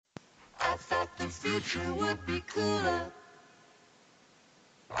future would be cooler.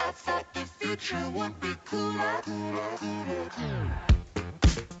 I thought the future would be cooler.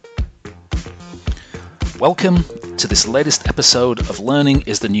 Welcome to this latest episode of Learning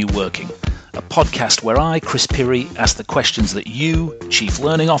is the New Working, a podcast where I, Chris Peary, ask the questions that you, Chief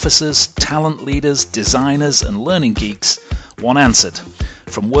Learning Officers, talent leaders, designers, and learning geeks want answered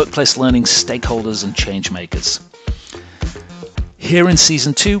from workplace learning stakeholders and change makers. Here in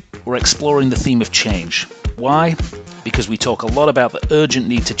Season 2, we're exploring the theme of change. Why? Because we talk a lot about the urgent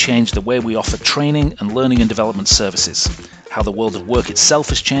need to change the way we offer training and learning and development services, how the world of work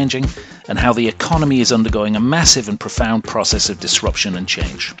itself is changing, and how the economy is undergoing a massive and profound process of disruption and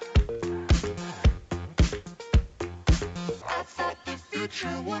change.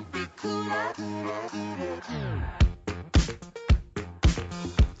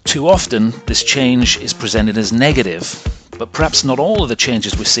 Too often, this change is presented as negative, but perhaps not all of the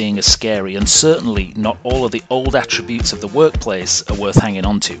changes we're seeing are scary, and certainly not all of the old attributes of the workplace are worth hanging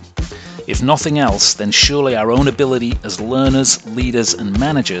on to. If nothing else, then surely our own ability as learners, leaders, and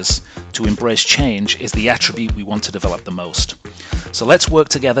managers to embrace change is the attribute we want to develop the most. So let's work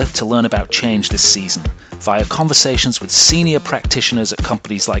together to learn about change this season via conversations with senior practitioners at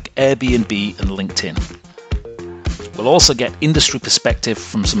companies like Airbnb and LinkedIn. We'll also get industry perspective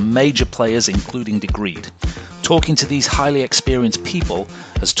from some major players, including Degreed. Talking to these highly experienced people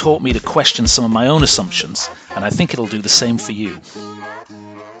has taught me to question some of my own assumptions, and I think it'll do the same for you.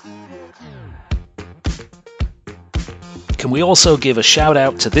 Can we also give a shout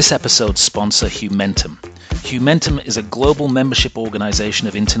out to this episode's sponsor, Humentum? Humentum is a global membership organization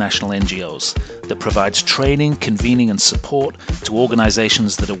of international NGOs that provides training, convening, and support to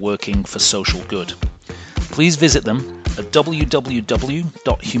organizations that are working for social good. Please visit them at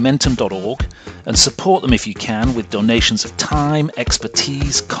www.humentum.org and support them if you can with donations of time,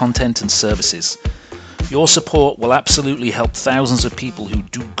 expertise, content, and services. Your support will absolutely help thousands of people who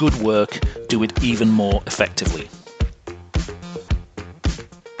do good work do it even more effectively.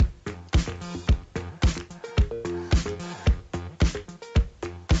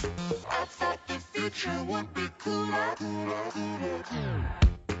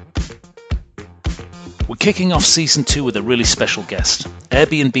 We're kicking off Season 2 with a really special guest,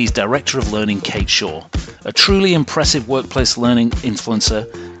 Airbnb's Director of Learning, Kate Shaw. A truly impressive workplace learning influencer,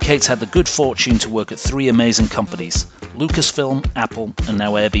 Kate's had the good fortune to work at 3 amazing companies, Lucasfilm, Apple, and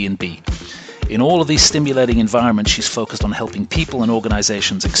now Airbnb. In all of these stimulating environments, she's focused on helping people and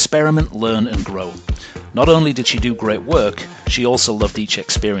organizations experiment, learn, and grow. Not only did she do great work, she also loved each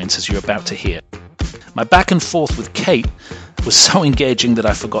experience, as you're about to hear. My back and forth with Kate was so engaging that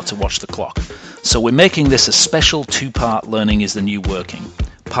I forgot to watch the clock. So we're making this a special 2-part Learning is the New Working.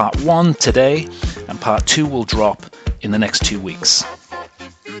 Part 1 today, and Part 2 will drop in the next 2 weeks.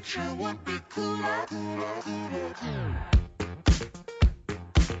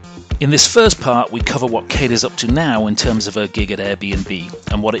 In this first part, we cover what Kate is up to now in terms of her gig at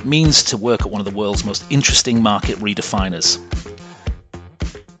Airbnb, and what it means to work at one of the world's most interesting market redefiners.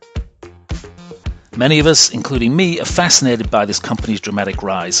 Many of us, including me, are fascinated by this company's dramatic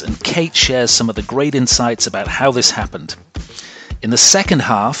rise, and Kate shares some of the great insights about how this happened. In the second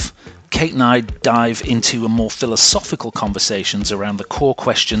half, Kate and I dive into a more philosophical conversations around the core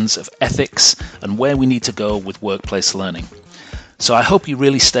questions of ethics and where we need to go with workplace learning. So I hope you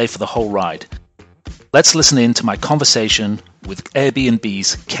really stay for the whole ride. Let's listen in to my conversation with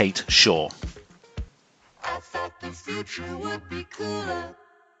Airbnb's Kate Shaw. I thought the future would be cooler.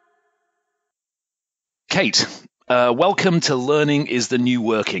 Kate, welcome to Learning is the New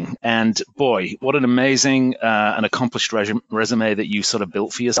Working. And boy, what an amazing and accomplished resume that you sort of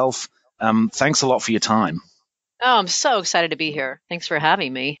built for yourself. Thanks a lot for your time. Oh, I'm so excited to be here. Thanks for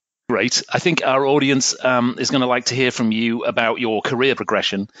having me. Great. I think our audience is going to like to hear from you about your career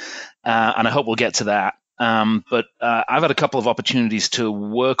progression, and I hope we'll get to that. But I've had a couple of opportunities to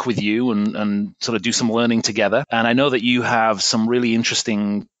work with you and sort of do some learning together. And I know that you have some really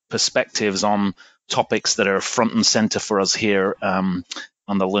interesting perspectives on topics that are front and center for us here on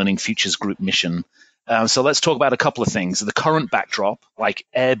the Learning Futures Group mission. So let's talk about a couple of things. The current backdrop, like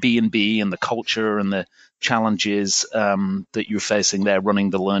Airbnb and the culture and the challenges that you're facing there running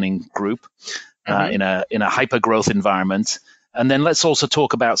the learning group in a hyper-growth environment. And then let's also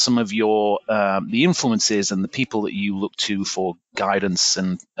talk about some of your the influences and the people that you look to for guidance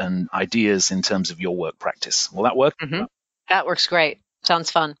and ideas in terms of your work practice. Will that work? Mm-hmm. That works great. Sounds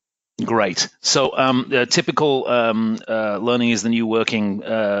fun. Great. So the typical Learning is the New Working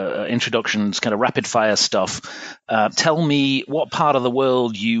introductions, kind of rapid fire stuff. Tell me what part of the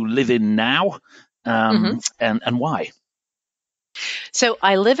world you live in now and why. So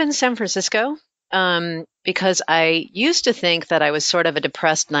I live in San Francisco. because I used to think that I was sort of a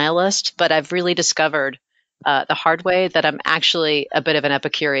depressed nihilist, but I've really discovered the hard way that I'm actually a bit of an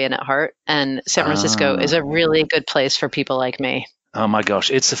Epicurean at heart, and San Francisco is a really good place for people like me. Oh my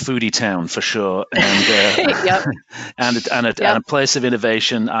gosh, it's a foodie town for sure, and Yep. and a Yep. place of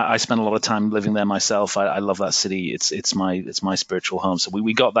innovation. I spent a lot of time living there myself. I love that city. It's my spiritual home. So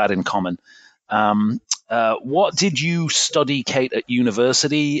we got that in common. What did you study, Kate, at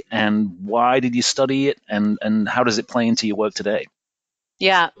university, and why did you study it, and how does it play into your work today?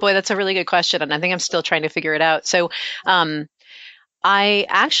 Yeah, boy, that's a really good question, and I think I'm still trying to figure it out. So, I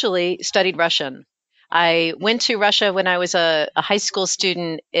actually studied Russian. I went to Russia when I was a high school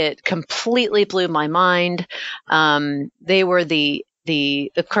student. It completely blew my mind. They were the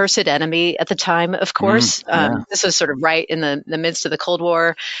cursed enemy at the time, of course. Yeah. This was sort of right in the midst of the Cold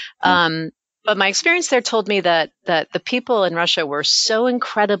War. Yeah. But my experience there told me that the people in Russia were so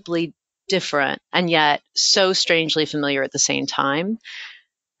incredibly different and yet so strangely familiar at the same time.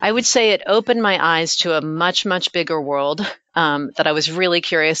 I would say it opened my eyes to a much, much bigger world that I was really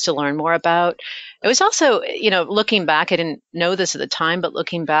curious to learn more about. It was also, looking back, I didn't know this at the time, but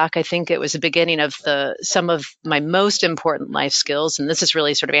looking back, I think it was the beginning of some of my most important life skills. And this is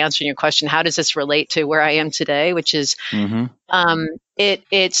really sort of answering your question, how does this relate to where I am today, which is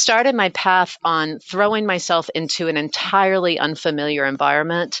it started my path on throwing myself into an entirely unfamiliar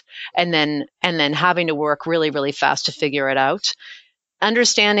environment and then having to work really, really fast to figure it out.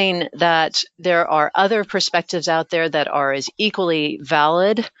 Understanding that there are other perspectives out there that are as equally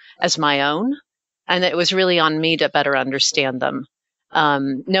valid as my own, and that it was really on me to better understand them,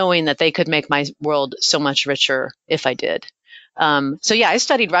 knowing that they could make my world so much richer if I did. So yeah, I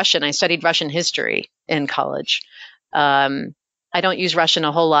studied Russian. I studied Russian history in college. I don't use Russian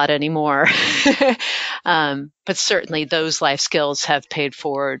a whole lot anymore, but certainly those life skills have paid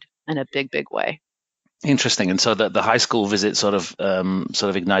forward in a big, big way. Interesting. And so the high school visit sort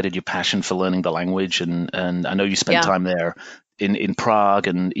of ignited your passion for learning the language, and I know you spent time there in Prague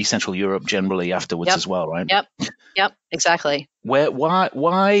and East Central Europe generally afterwards as well, right? Yep, exactly.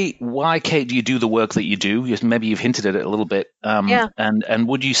 Why, Kate, do you do the work that you do? Maybe you've hinted at it a little bit. And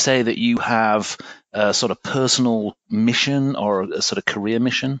would you say that you have a sort of personal mission or a sort of career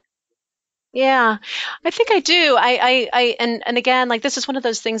mission? Yeah, I think I do. And again, like this is one of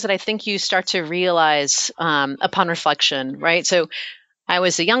those things that I think you start to realize upon reflection, right? So I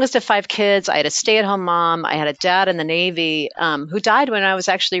was the youngest of 5 kids. I had a stay-at-home mom. I had a dad in the Navy who died when I was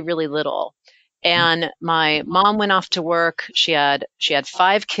actually really little. And my mom went off to work. She had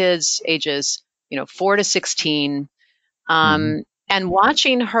 5 kids, ages 4 to 16. And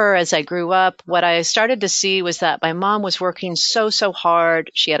watching her as I grew up, what I started to see was that my mom was working so, so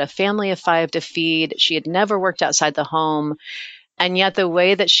hard. She had a family of 5 to feed. She had never worked outside the home. And yet the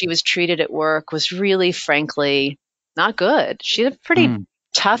way that she was treated at work was really, frankly, not good. She had a pretty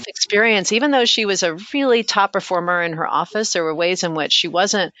tough experience. Even though she was a really top performer in her office, there were ways in which she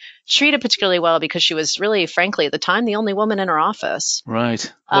wasn't treated particularly well because she was really, frankly, at the time, the only woman in her office.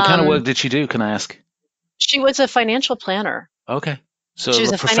 Right. What kind of work did she do, can I ask? She was a financial planner. Okay. So she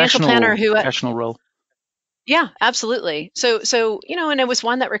was a financial planner who professional role. Yeah, absolutely. So, and it was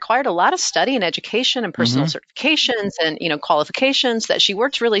one that required a lot of study and education and personal certifications and, qualifications that she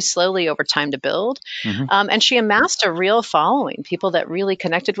worked really slowly over time to build. And she amassed a real following, people that really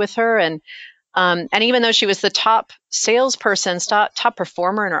connected with her. And even though she was the top salesperson, top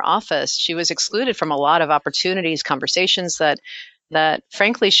performer in her office, she was excluded from a lot of opportunities, conversations that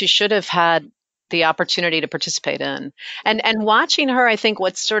frankly, she should have had the opportunity to participate in. And watching her, I think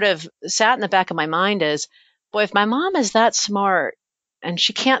what sort of sat in the back of my mind is, boy, if my mom is that smart and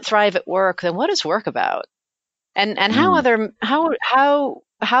she can't thrive at work, then what is work about? And how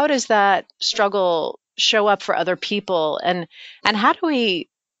does that struggle show up for other people? And how do we,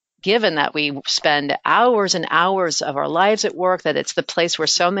 given that we spend hours and hours of our lives at work, that it's the place where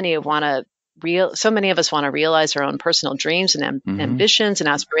so many of us want to realize our own personal dreams and ambitions and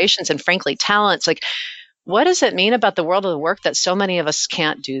aspirations and frankly talents. Like, what does it mean about the world of the work that so many of us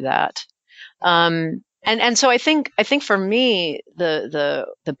can't do that? And so I think for me, the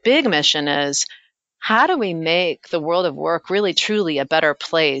big mission is, how do we make the world of work really truly a better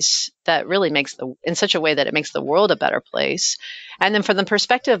place that really in such a way that it makes the world a better place? And then from the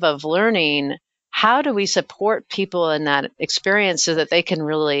perspective of learning, how do we support people in that experience so that they can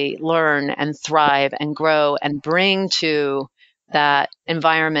really learn and thrive and grow and bring to that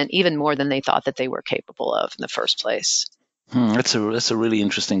environment even more than they thought that they were capable of in the first place? That's a really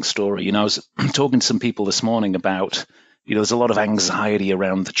interesting story. I was talking to some people this morning about, there's a lot of anxiety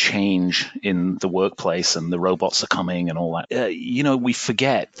around the change in the workplace and the robots are coming and all that. We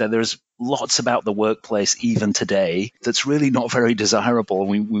forget that there's lots about the workplace even today that's really not very desirable.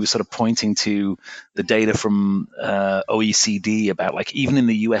 We were sort of pointing to the data from OECD about, like, even in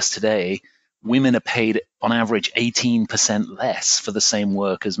the US today, women are paid on average 18% less for the same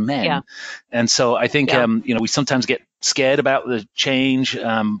work as men. Yeah. And so I think, Yeah. we sometimes get scared about the change,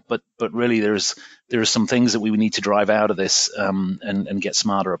 but really there are some things that we need to drive out of this and get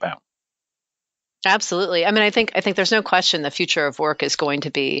smarter about. Absolutely. I mean, I think there's no question the future of work is going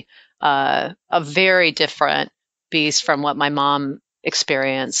to be a very different beast from what my mom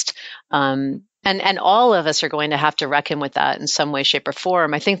experienced. And all of us are going to have to reckon with that in some way, shape, or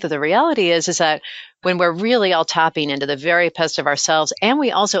form. I think that the reality is that when we're really all tapping into the very best of ourselves, and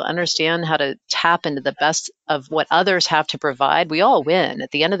we also understand how to tap into the best of what others have to provide, we all win. At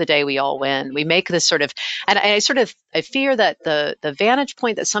the end of the day, we all win. We make this sort of, and I fear that the vantage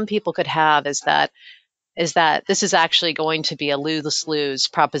point that some people could have is that this is actually going to be a lose-lose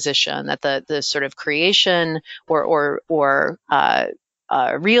proposition, that the sort of creation or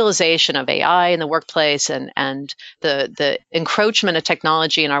realization of AI in the workplace and the encroachment of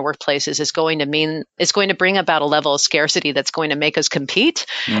technology in our workplaces is going to bring about a level of scarcity that's going to make us compete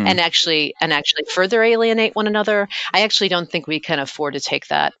and actually further alienate one another. I actually don't think we can afford to take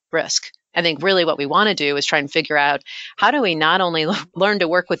that risk. I think really what we want to do is try and figure out, how do we not only learn to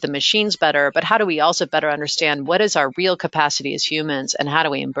work with the machines better, but how do we also better understand what is our real capacity as humans, and how do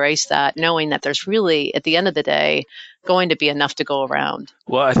we embrace that, knowing that there's really, at the end of the day, going to be enough to go around.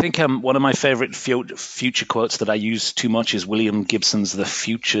 Well, I think one of my favorite future quotes that I use too much is William Gibson's "The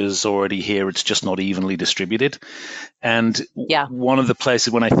future's already here, it's just not evenly distributed." And one of the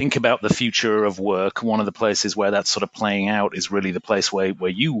places, when I think about the future of work, one of the places where that's sort of playing out is really the place where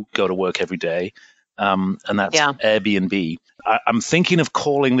you go to work every day, and that's Airbnb. I'm thinking of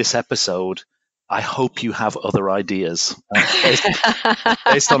calling this episode, "I hope you have other ideas,"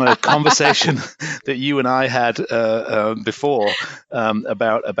 based on a conversation that you and I had before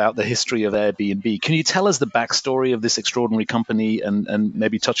about the history of Airbnb. Can you tell us the backstory of this extraordinary company and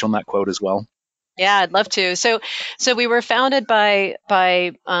maybe touch on that quote as well? Yeah, I'd love to. So we were founded by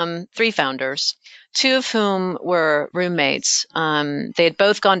three founders, two of whom were roommates. They had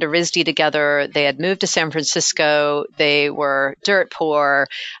both gone to RISD together. They had moved to San Francisco. They were dirt poor.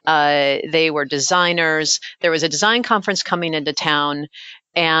 They were designers. There was a design conference coming into town.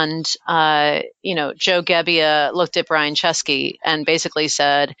 And, Joe Gebbia looked at Brian Chesky and basically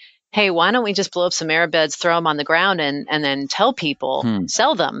said, "Hey, why don't we just blow up some airbeds, throw them on the ground, and then tell people,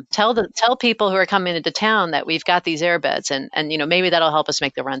 sell them, tell people who are coming into town that we've got these airbeds, and maybe that'll help us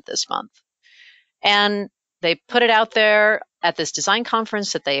make the rent this month." And they put it out there at this design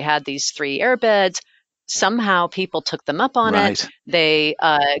conference that they had these 3 airbeds. Somehow people took them up on it. They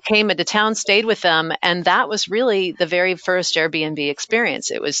came into town, stayed with them, and that was really the very first Airbnb experience.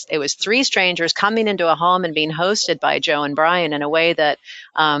 It was 3 strangers coming into a home and being hosted by Joe and Brian in a way that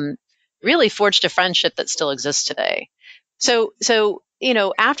really forged a friendship that still exists today. So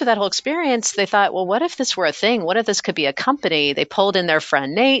after that whole experience, they thought, well, what if this were a thing? What if this could be a company? They pulled in their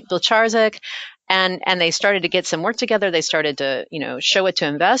friend Nate Bilcharzik, and they started to get some work together. They started to show it to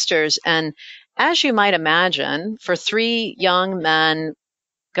investors. And as you might imagine, for 3 young men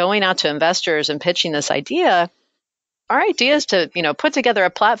going out to investors and pitching this idea, our idea is to, put together a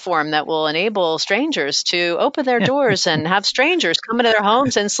platform that will enable strangers to open their doors and have strangers come into their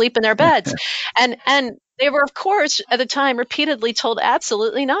homes and sleep in their beds. And they were, of course, at the time repeatedly told,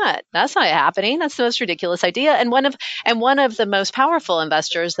 absolutely not. That's not happening. That's the most ridiculous idea. And one of the most powerful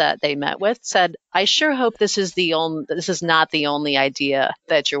investors that they met with said, "I sure hope this is not the only idea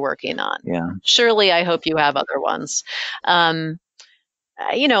that you're working on. Yeah. Surely I hope you have other ones." And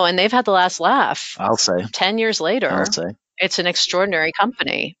they've had the last laugh. I'll say 10 years later, it's an extraordinary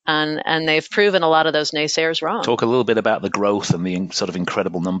company, and they've proven a lot of those naysayers wrong. Talk a little bit about the growth and the sort of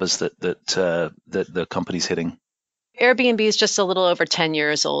incredible numbers that the company's hitting. Airbnb is just a little over 10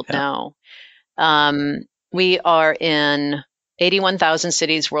 years old now. We are in 81,000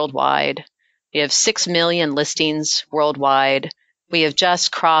 cities worldwide. We have 6 million listings worldwide. We have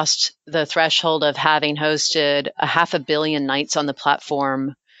just crossed the threshold of having hosted 500 million nights on the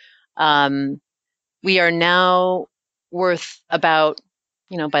platform. We are now worth about,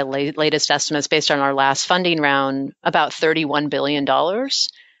 by latest estimates based on our last funding round, about $31 billion.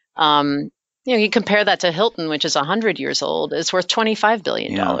 You compare that to Hilton, which is 100 years old, it's worth $25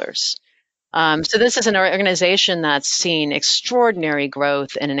 billion. So this is an organization that's seen extraordinary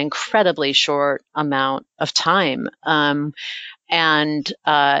growth in an incredibly short amount of time. And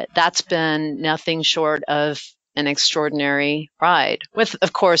that's been nothing short of an extraordinary ride, with,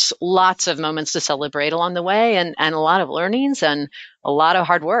 of course, lots of moments to celebrate along the way, and a lot of learnings and a lot of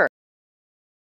hard work.